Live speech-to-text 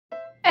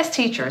As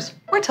teachers,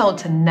 we're told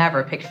to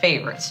never pick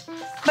favorites.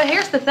 But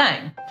here's the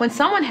thing, when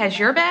someone has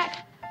your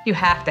back, you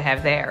have to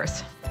have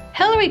theirs.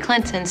 Hillary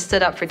Clinton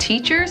stood up for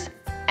teachers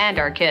and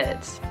our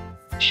kids.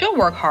 She'll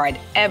work hard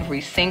every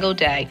single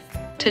day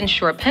to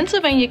ensure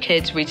Pennsylvania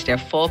kids reach their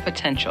full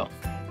potential.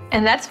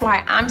 And that's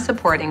why I'm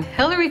supporting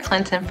Hillary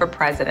Clinton for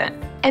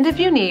president. And if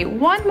you need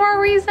one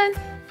more reason,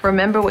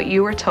 remember what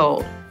you were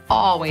told.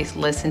 Always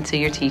listen to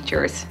your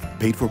teachers.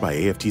 Paid for by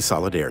AFT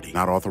Solidarity.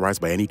 Not authorized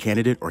by any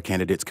candidate or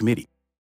candidates committee.